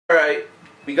Alright,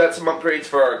 we got some upgrades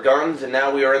for our guns, and now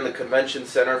we are in the convention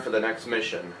center for the next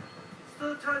mission.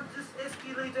 This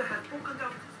escalator has broken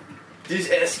down. This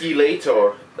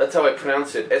escalator. That's how I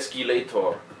pronounce it,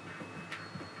 escalator.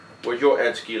 Where's your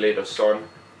escalator, son?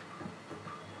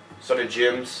 Son of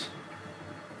Jim's.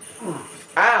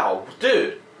 Ow,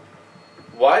 dude.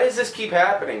 Why does this keep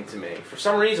happening to me? For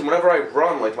some reason, whenever I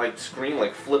run, like, my screen,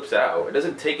 like, flips out. It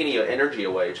doesn't take any energy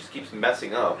away, it just keeps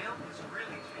messing up.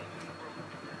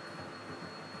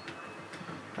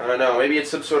 I don't know, maybe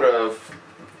it's some sort of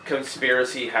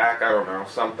conspiracy hack, I don't know,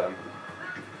 something.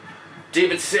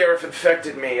 David Seraph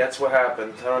infected me, that's what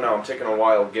happened. I don't know, I'm taking a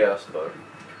wild guess, but...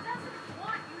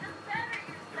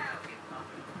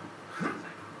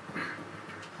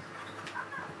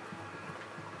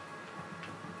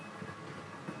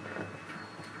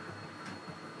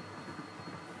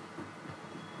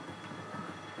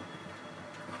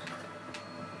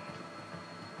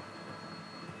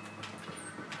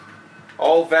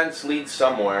 All vents lead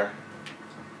somewhere.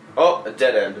 Oh, a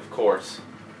dead end, of course.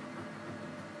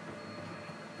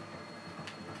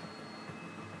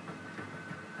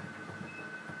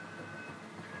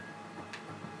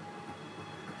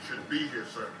 Should be here,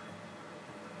 sir.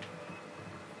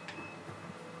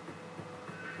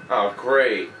 Oh,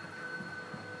 great.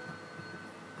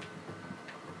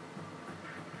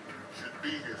 Should be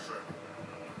here, sir.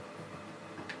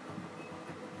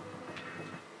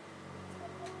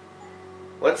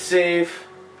 Let's save.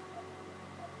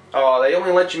 Oh, they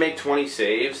only let you make 20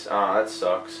 saves? Ah, that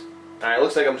sucks. Alright,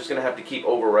 looks like I'm just gonna have to keep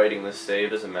overwriting this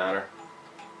save, doesn't matter.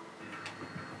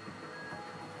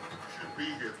 Should be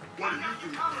here. What are you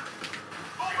doing?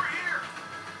 Over here!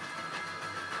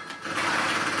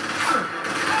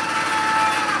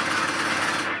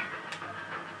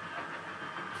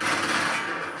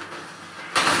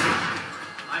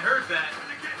 I heard that.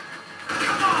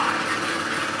 Come on!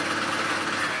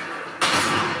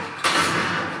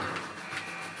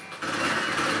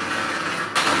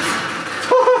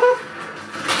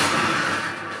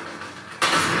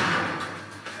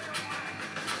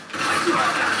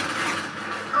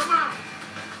 Come out!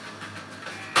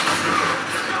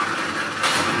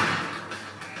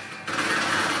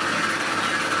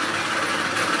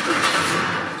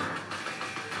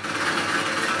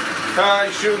 Ah,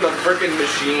 he's shooting the frickin'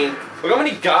 machine. Look how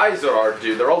many guys there are,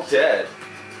 dude. They're all dead.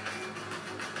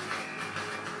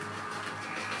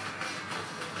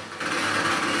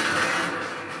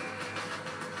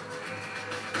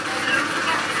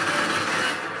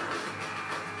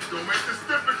 Don't make this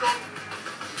difficult.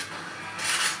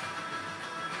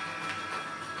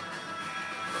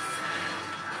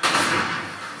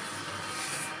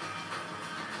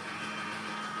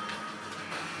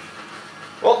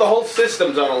 Well, the whole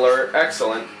system's on alert.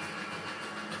 Excellent.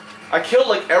 I killed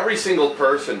like every single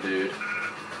person, dude.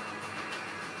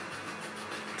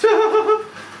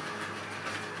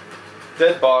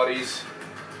 Dead bodies.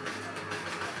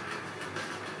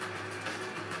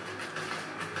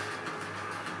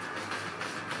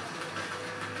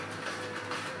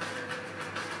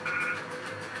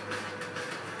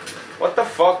 What the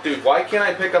fuck, dude? Why can't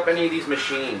I pick up any of these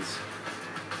machines?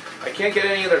 I can't get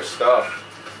any of their stuff.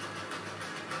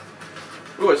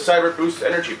 Ooh, a Cyber Boost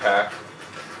energy pack.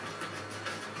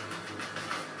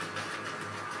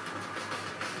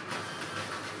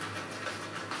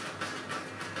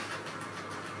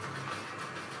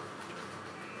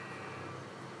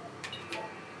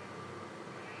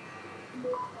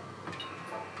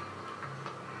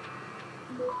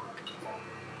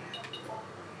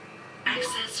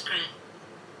 Access grid.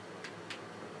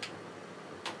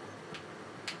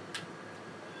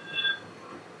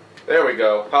 There we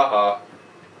go. Haha.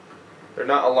 They're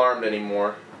not alarmed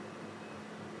anymore.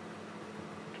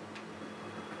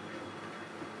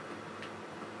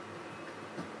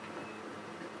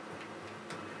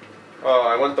 Oh,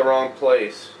 I went the wrong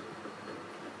place.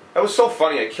 That was so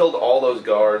funny. I killed all those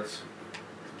guards.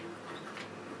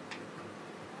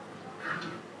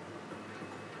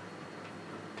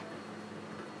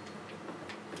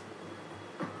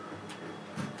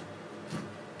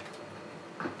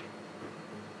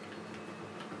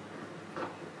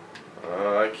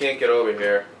 I can't get over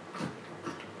here.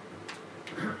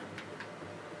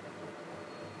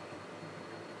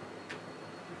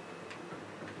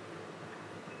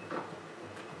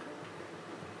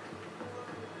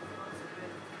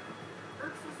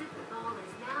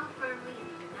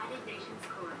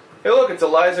 Hey look, it's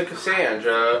Eliza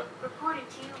Cassange.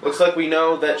 Looks like we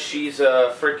know that she's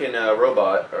a freaking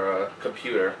robot, or a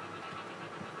computer.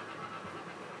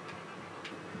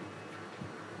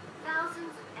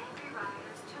 Thousands of angry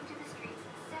rioters took to the streets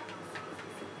in several cities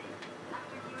this evening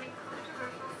after viewing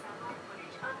controversial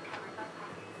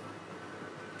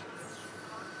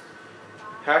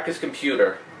Hack his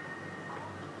computer.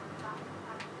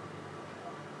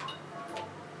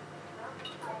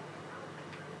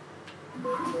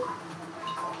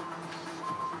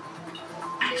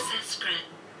 Access grid.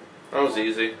 That was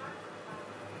easy.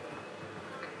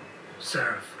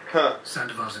 Seraph. Huh.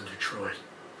 Sandoval's in Detroit.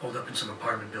 Hold up in some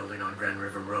apartment building on Grand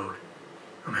River Road.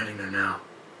 I'm heading there now.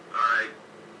 Alright.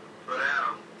 But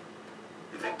Adam,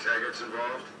 you think Taggart's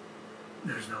involved?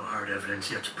 There's no hard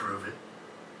evidence yet to prove it.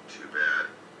 Too bad.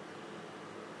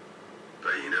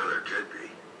 But you know there could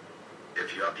be.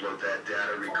 If you upload that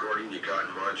data recording you got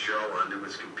in Montreal onto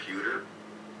his computer,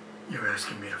 You're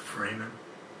asking me to frame him?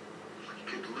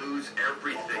 you could lose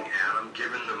everything, Adam,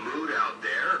 given the mood out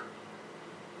there.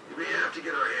 We may have to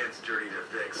get our hands dirty to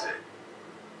fix it.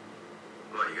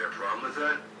 What, you got a problem with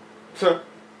that?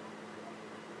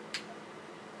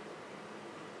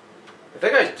 I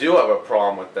think I do have a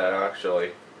problem with that,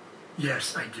 actually.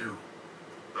 Yes, I do.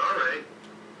 Alright.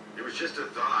 It was just a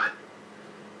thought.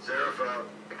 Seraph out.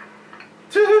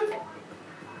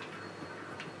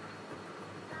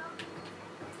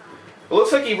 It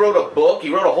looks like he wrote a book. He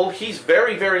wrote a whole... He's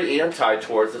very, very anti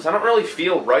towards this. I don't really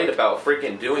feel right about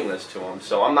freaking doing this to him,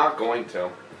 so I'm not going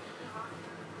to.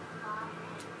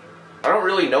 I don't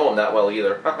really know him that well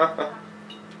either.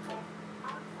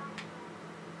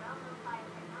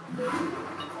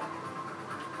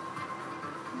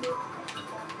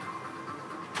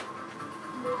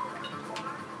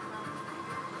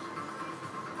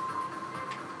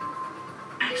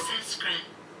 Access grid.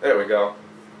 There we go.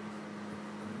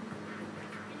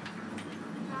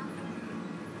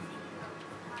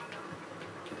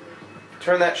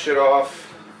 Turn that shit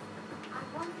off.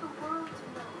 I want the world to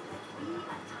know that we at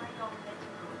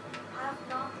TheAireaidLord have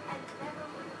not and never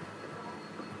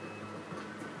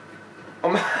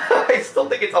will. I still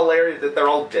think it's hilarious that they're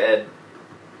all dead.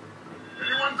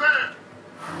 Anyone there?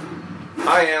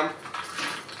 I am.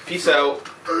 Peace out,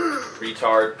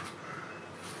 retard.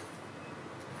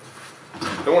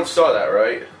 No one saw that,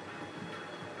 right?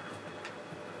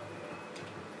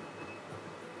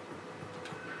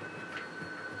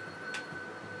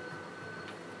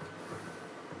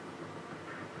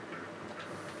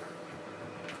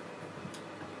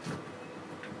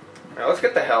 Alright, let's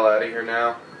get the hell out of here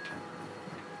now.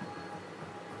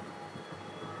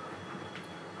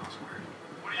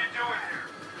 What are you doing here?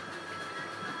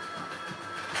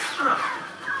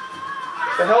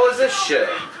 What the hell is this shit?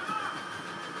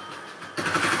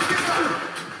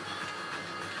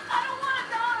 I don't want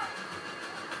to die.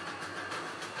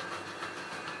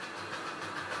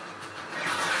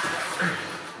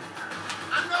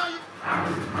 I know you.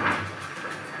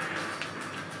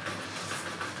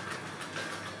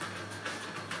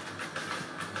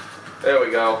 There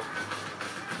we go.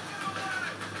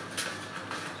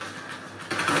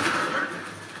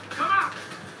 Come out!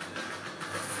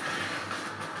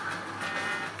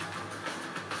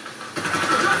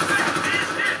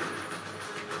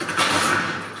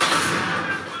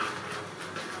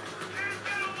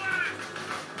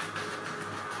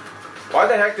 Why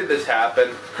the heck did this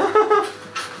happen?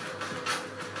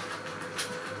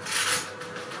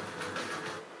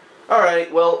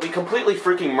 Alright, well, we completely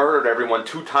freaking murdered everyone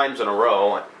 2 times in a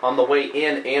row, on the way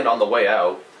in and on the way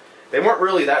out. They weren't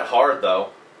really that hard,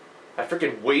 though. I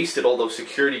freaking wasted all those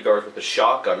security guards with the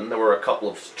shotgun, and there were a couple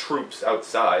of troops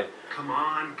outside. Come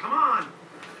on, come on!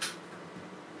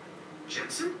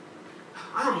 Jensen?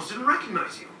 I almost didn't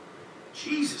recognize you.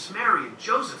 Jesus, Mary, and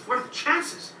Joseph, what are the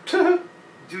chances? Do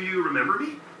you remember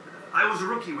me? I was a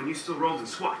rookie when you still rolled in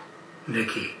SWAT.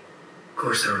 Nikki. Of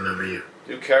course I remember you.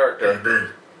 New Hey, character. Ben.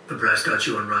 The brass got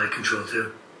you on riot control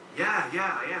too? Yeah,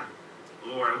 I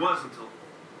am. Or I was until...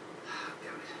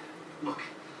 Damn it. Look,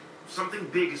 something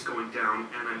big is going down,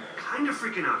 and I'm kind of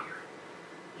freaking out here.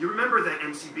 You remember that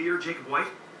MCBer, Jacob White?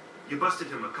 You busted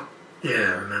him a couple...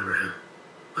 Yeah, I remember him.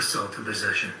 Assault and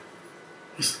possession.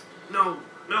 He's... No,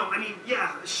 I mean,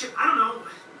 yeah, shit, I don't know.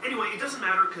 Anyway, it doesn't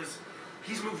matter, because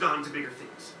he's moved on to bigger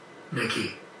things.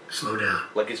 Nikki, slow down.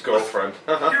 Like his girlfriend.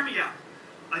 Hear me out.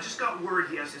 I just got word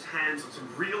he has his hands on some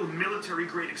real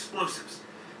military-grade explosives.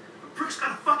 The prick's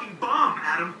got a fucking bomb,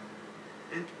 Adam.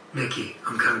 And Nikki,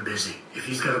 I'm kind of busy. If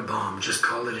he's got a bomb, just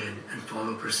call it in and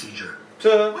follow procedure.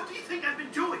 what do you think I've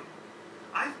been doing?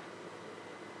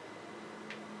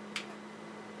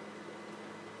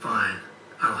 Fine,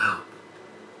 I'll help.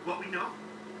 What we know?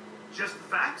 Just the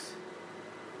facts?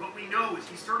 What we know is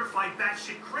he's certified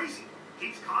batshit crazy.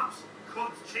 Hates cops,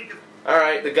 quotes Jacob.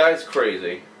 Alright, the guy's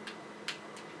crazy.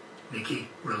 Nikki,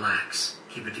 relax.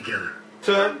 Keep it together.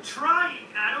 I'm trying,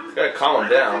 Adam. Gotta calm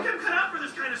him I down. don't think I'm cut out for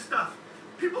this kind of stuff.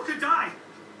 People could die.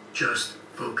 Just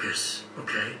focus,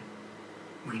 okay?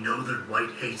 We know that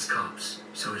White hates cops,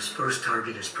 so his first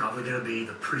target is probably going to be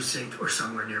the precinct or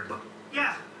somewhere nearby.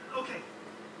 Yeah, okay.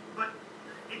 But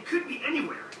it could be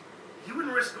anywhere. You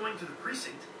wouldn't risk going to the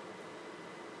precinct.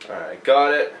 Alright,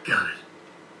 got it. Got it.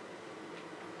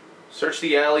 Search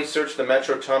the alley, search the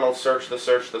metro tunnel, search the.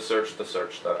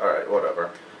 Alright,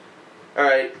 whatever.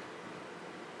 Alright.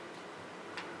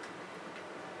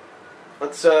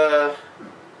 Let's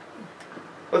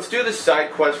do this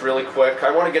side quest really quick.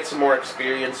 I want to get some more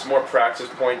experience, some more practice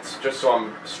points, just so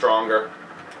I'm stronger.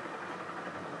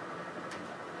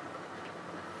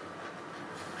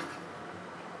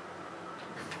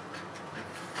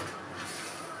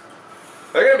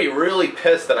 They're gonna be really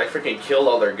pissed that I freaking killed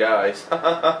all their guys.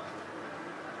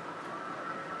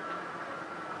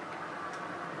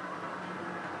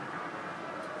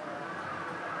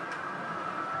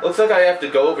 Looks like I have to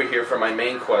go over here for my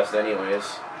main quest anyways. I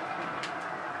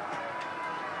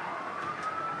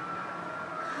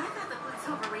thought the police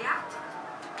overreacted.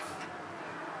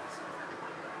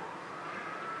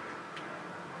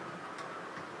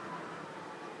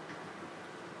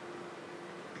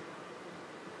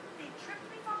 They tripped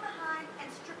me from behind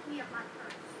and stripped me of my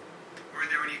purse. Were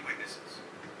there any witnesses?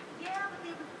 Yeah, but they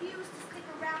refused to stick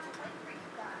around to wait for you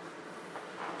guys.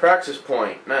 Praxis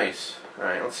point, nice.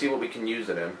 Alright, let's see what we can use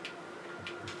it in.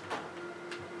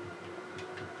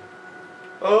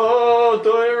 Oh,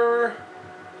 there.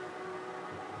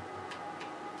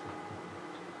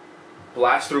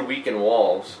 Blast through weakened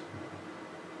walls.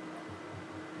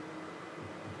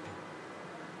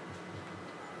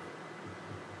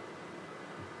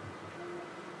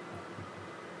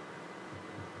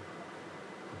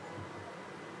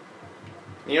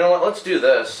 You know what, let's do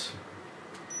this.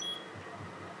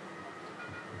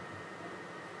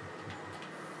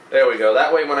 There we go.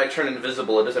 That way when I turn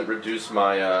invisible it doesn't reduce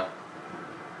my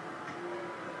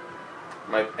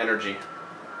my energy. You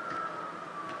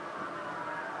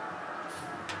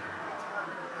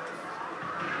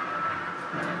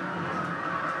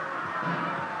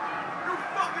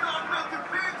fucking off-melted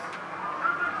pigs!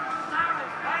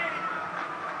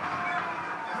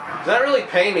 It's not really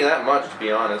paying me that much, to be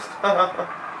honest.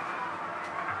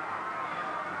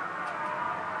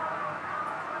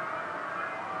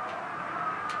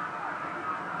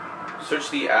 Search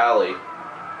the alley.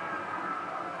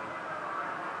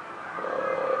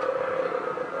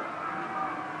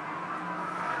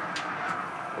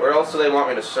 Where else do they want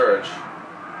me to search?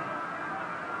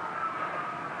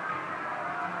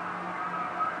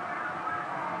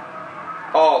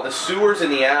 Oh, the sewers in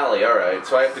the alley. Alright,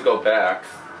 so I have to go back.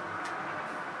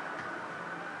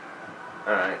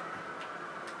 Alright.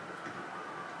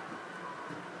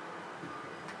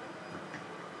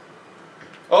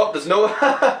 Oh, there's no...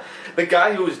 The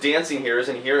guy who was dancing here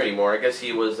isn't here anymore. I guess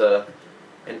he was an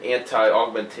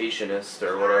anti-augmentationist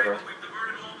or whatever.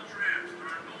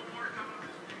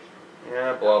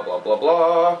 Yeah, blah, blah, blah,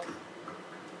 blah.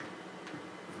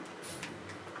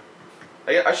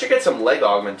 I should get some leg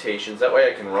augmentations. That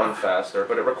way I can run faster.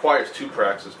 But it requires 2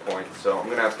 praxis points, so I'm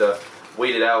going to have to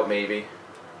wait it out, maybe.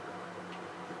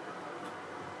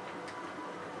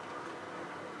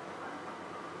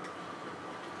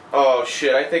 Oh,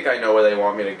 shit. I think I know where they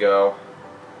want me to go.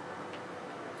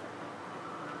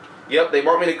 Yep, they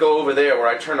want me to go over there where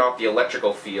I turn off the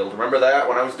electrical field. Remember that?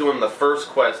 When I was doing the first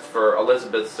quest for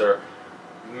Elizabeth's or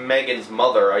Megan's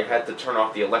mother, I had to turn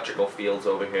off the electrical fields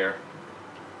over here.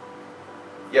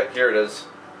 Yep, here it is.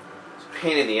 It's a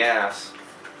pain in the ass.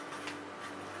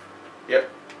 Yep,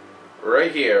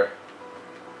 right here.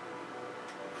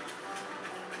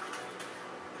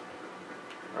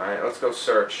 Alright, let's go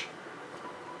search.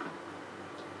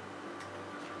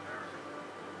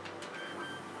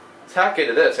 Let's hack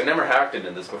into this. I never hacked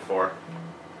into this before.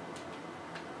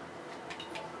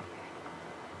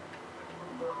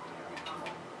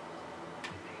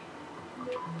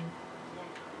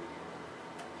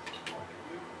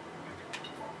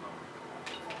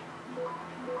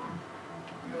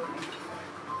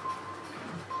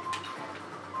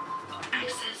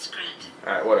 Access granted.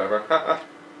 Alright, whatever.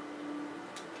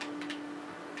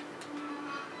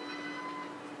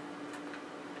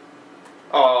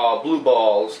 Oh, blue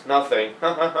balls. Nothing.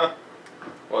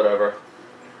 Whatever.